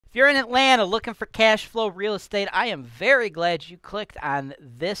If you're in Atlanta looking for cash flow real estate, I am very glad you clicked on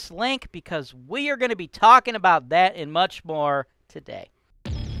this link because we are going to be talking about that and much more today.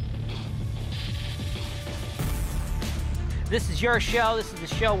 This is your show. This is the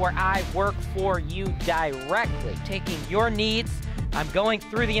show where I work for you directly, taking your needs. I'm going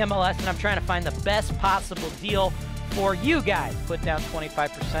through the MLS and I'm trying to find the best possible deal for you guys. Put down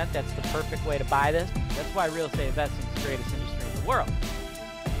 25%. That's the perfect way to buy this. That's why real estate investing is the greatest industry in the world.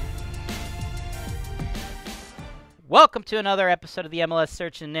 Welcome to another episode of the MLS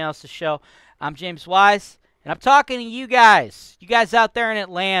Search and Analysis Show. I'm James Wise, and I'm talking to you guys out there in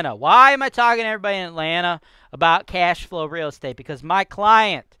Atlanta. Why am I talking to everybody in Atlanta about cash flow real estate? Because my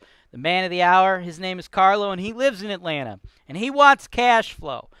client, the man of the hour, his name is Carlo, and he lives in Atlanta, and he wants cash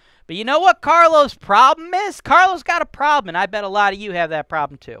flow. But you know what Carlo's problem is? Carlo's got a problem, and I bet a lot of you have that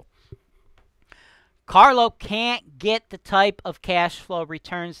problem too. Carlo can't get the type of cash flow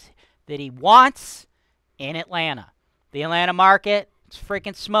returns that he wants in Atlanta. The Atlanta market, it's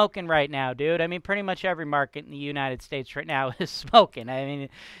freaking smoking right now, dude. I mean, pretty much every market in the United States right now is smoking. I mean,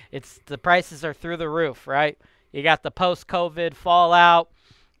 the prices are through the roof, right? You got the post-COVID fallout.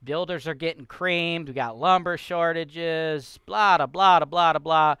 Builders are getting creamed. We got lumber shortages, blah, blah, blah, blah,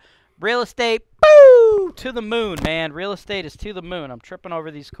 blah. Real estate, boo, to the moon, man. Real estate is to the moon. I'm tripping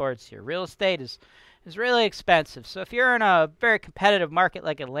over these cords here. Real estate is really expensive. So if you're in a very competitive market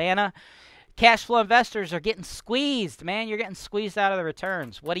like Atlanta, cash flow investors are getting squeezed, man. You're getting squeezed out of the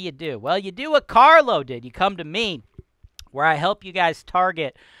returns. What do? Well, you do what Carlo did. You come to me where I help you guys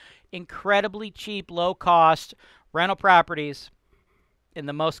target incredibly cheap, low-cost rental properties in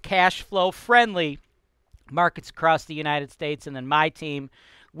the most cash flow friendly markets across the United States. And then my team,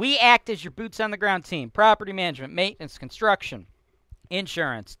 we act as your boots on the ground team. Property management, maintenance, construction,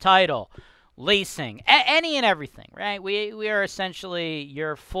 insurance, title, leasing, any and everything, right? We are essentially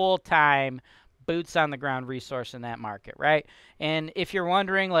your full-time boots-on-the-ground resource in that market, right? And if you're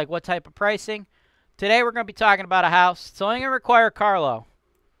wondering, like, what type of pricing, today we're going to be talking about a house. It's only going to require Carlo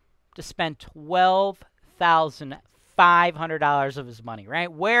to spend $12,500 of his money,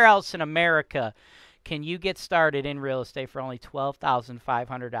 right? Where else in America can you get started in real estate for only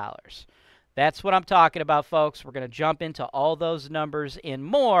 $12,500? That's what I'm talking about, folks. We're going to jump into all those numbers and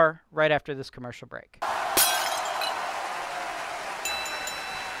more right after this commercial break.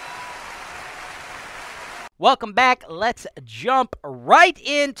 Welcome back. Let's jump right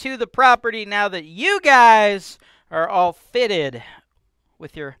into the property now that you guys are all fitted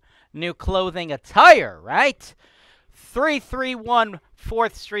with your new clothing attire, right? 331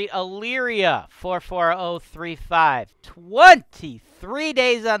 4th Street, Elyria, 44035. 23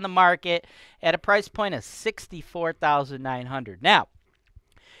 days on the market at a price point of $64,900. Now,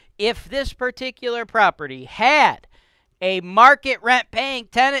 if this particular property had a market rent paying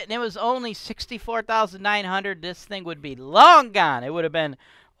tenant and it was only $64,900, this thing would be long gone. It would have been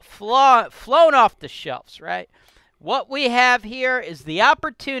flown off the shelves, right? What we have here is the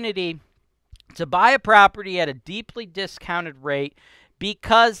opportunity to buy a property at a deeply discounted rate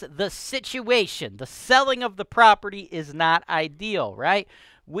because the situation, the selling of the property is not ideal, right?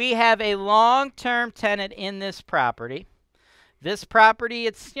 We have a long-term tenant in this property. This property,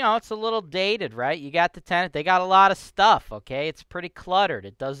 it's a little dated, right? You got the tenant. They got a lot of stuff, okay? It's pretty cluttered.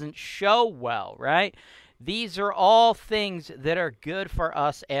 It doesn't show well, right? These are all things that are good for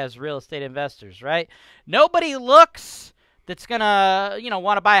us as real estate investors, right? Nobody looks that's going to,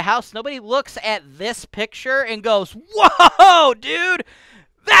 want to buy a house. Nobody looks at this picture and goes, whoa, dude,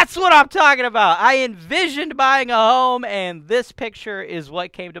 that's what I'm talking about. I envisioned buying a home, and this picture is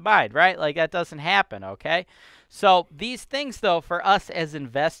what came to mind, right? Like, that doesn't happen, okay? So these things, though, for us as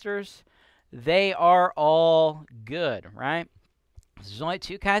investors, they are all good, right? There's only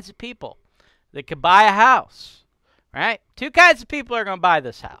two kinds of people that could buy a house, right? Two kinds of people are going to buy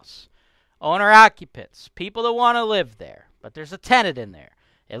this house. Owner-occupants, people that want to live there, but there's a tenant in there.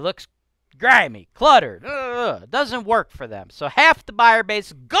 It looks grimy, cluttered, doesn't work for them. So half the buyer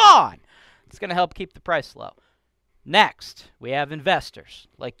base gone. It's going to help keep the price low. Next, we have investors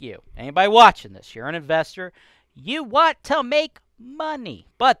like you. Anybody watching this, you're an investor. You want to make money,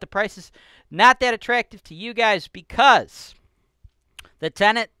 but the price is not that attractive to you guys because the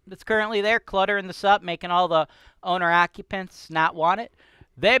tenant that's currently there cluttering this up, making all the owner-occupants not want it,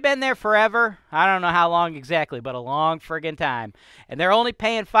 they've been there forever. I don't know how long exactly, but a long friggin' time. And they're only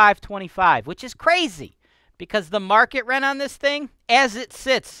paying $525, which is crazy because the market rent on this thing, as it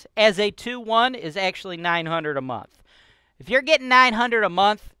sits as a 2-1, is actually $900 a month. If you're getting $900 a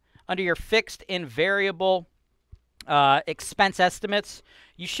month under your fixed and variable expense estimates,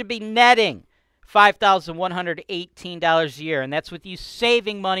 you should be netting $5,118 a year, and that's with you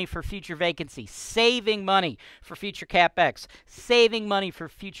saving money for future vacancy, saving money for future CapEx, saving money for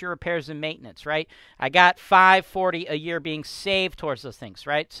future repairs and maintenance, right? I got $540 a year being saved towards those things,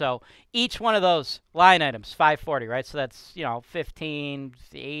 right? So each one of those line items, $540, right? So that's, you know, $15,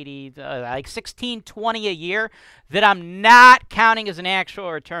 $80, like $16, $20 a year that I'm not counting as an actual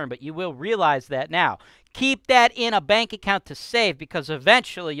return, but you will realize that now. Keep that in a bank account to save, because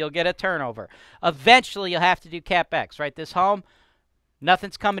eventually you'll get a turnover. Eventually you'll have to do CapEx, right? This home,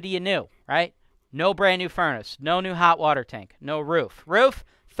 nothing's coming to you new, right? No brand new furnace, no new hot water tank, no roof. Roof,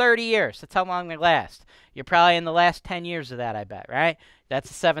 30 years. That's how long they last. You're probably in the last 10 years of that, I bet, right? That's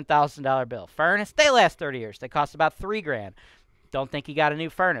a $7,000 bill. Furnace, they last 30 years. They cost about $3,000. Don't think you got a new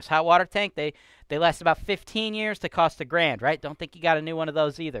furnace. Hot water tank, they last about 15 years. They cost $1,000, right? Don't think you got a new one of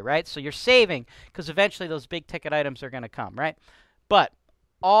those either, right? So you're saving, because eventually those big ticket items are going to come, right? But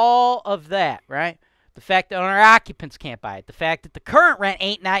all of that, right? The fact that owner occupants can't buy it, the fact that the current rent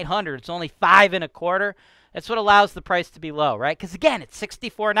ain't $900, it's only $5.25. That's what allows the price to be low, right? Because again, it's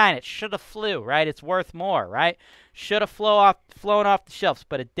 $64.9. It should have flew, right? It's worth more, right? Should have flown off the shelves,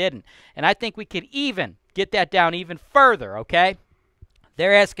 but it didn't. And I think we could even get that down even further, okay?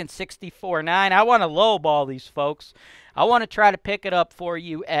 They're asking $64.9. I want to lowball these folks. I want to try to pick it up for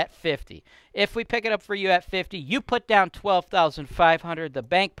you at $50. If we pick it up for you at $50, you put down $12,500. The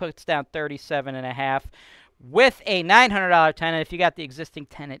bank puts down $37.5. With a $900 tenant, if you got the existing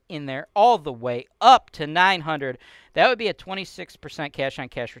tenant in there all the way up to $900, that would be a 26%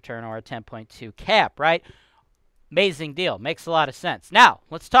 cash-on-cash return or a 10.2 cap, right? Amazing deal. Makes a lot of sense. Now,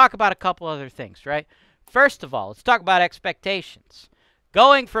 let's talk about a couple other things, right? First of all, let's talk about expectations.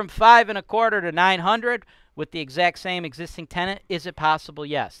 Going from $5.25 to $900 with the exact same existing tenant, is it possible?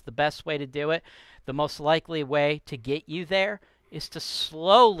 Yes. The best way to do it, the most likely way to get you there, is to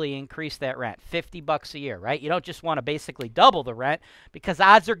slowly increase that rent, $50 a year, right? You don't just want to basically double the rent, because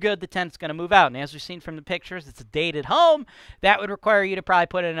odds are good the tenant's going to move out. And as we've seen from the pictures, it's a dated home. That would require you to probably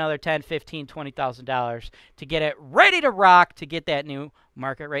put in another $10,000, $15,000, $20,000 to get it ready to rock to get that new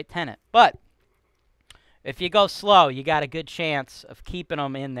market rate tenant. But if you go slow, you got a good chance of keeping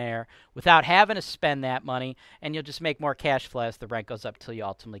them in there without having to spend that money, and you'll just make more cash flow as the rent goes up until you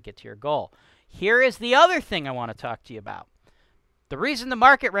ultimately get to your goal. Here is the other thing I want to talk to you about. The reason the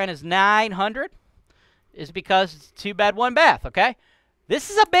market rent is $900 is because it's 2-bed, 1-bath, okay? This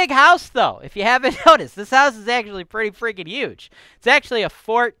is a big house, though. If you haven't noticed, this house is actually pretty freaking huge. It's actually a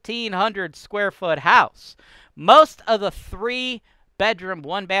 1,400 square foot house. Most of the 3-bedroom,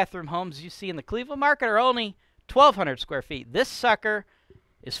 1-bathroom homes you see in the Cleveland market are only 1,200 square feet. This sucker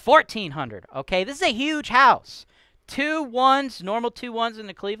is 1,400, okay? This is a huge house. Normal 2-1s in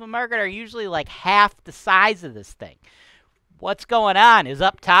the Cleveland market are usually like half the size of this thing. What's going on is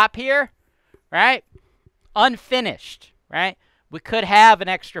up top here, right? Unfinished, right? We could have an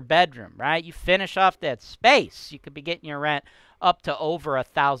extra bedroom, right? You finish off that space, you could be getting your rent up to over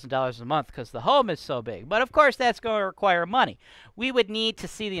 $1,000 a month because the home is so big. But of course, that's going to require money. We would need to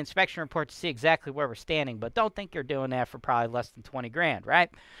see the inspection report to see exactly where we're standing, but don't think you're doing that for probably less than 20 grand,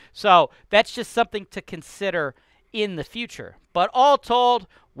 right? So that's just something to consider in the future. But all told,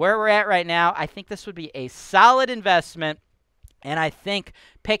 where we're at right now, I think this would be a solid investment. And I think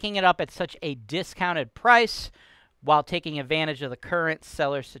picking it up at such a discounted price while taking advantage of the current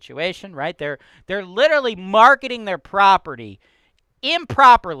seller situation, right? They're literally marketing their property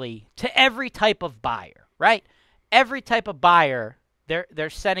improperly to every type of buyer, right? Every type of buyer,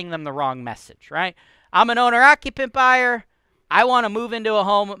 they're sending them the wrong message, right? I'm an owner-occupant buyer. I want to move into a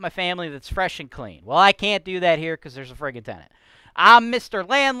home with my family that's fresh and clean. Well, I can't do that here because there's a friggin' tenant. I'm Mr.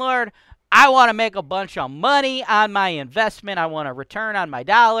 Landlord. I want to make a bunch of money on my investment. I want a return on my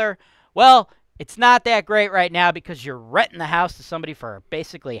dollar. Well, it's not that great right now because you're renting the house to somebody for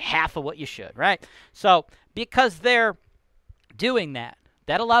basically half of what you should, right? So because they're doing that,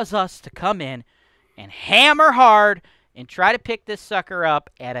 that allows us to come in and hammer hard and try to pick this sucker up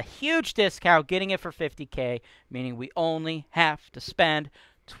at a huge discount, getting it for $50K, meaning we only have to spend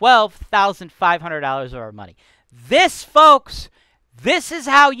 $12,500 of our money. This, folks, this is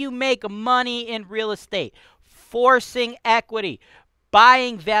how you make money in real estate. Forcing equity,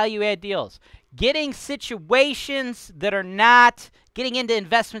 buying value-add deals, getting situations that are not, getting into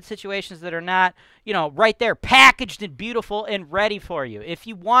investment situations that are not, you know, right there, packaged and beautiful and ready for you. If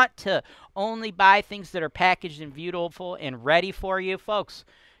you want to only buy things that are packaged and beautiful and ready for you, folks,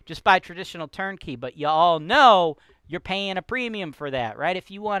 just buy traditional turnkey. But you all know you're paying a premium for that, right?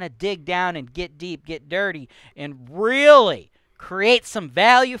 If you want to dig down and get deep, get dirty, and really create some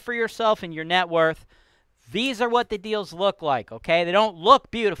value for yourself and your net worth, These are what the deals look like, okay? They don't look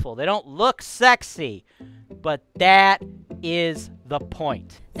beautiful. They don't look sexy. But that is the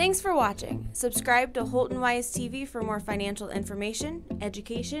point. Thanks for watching. Subscribe to Holton Wise TV for more financial information,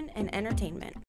 education, and entertainment.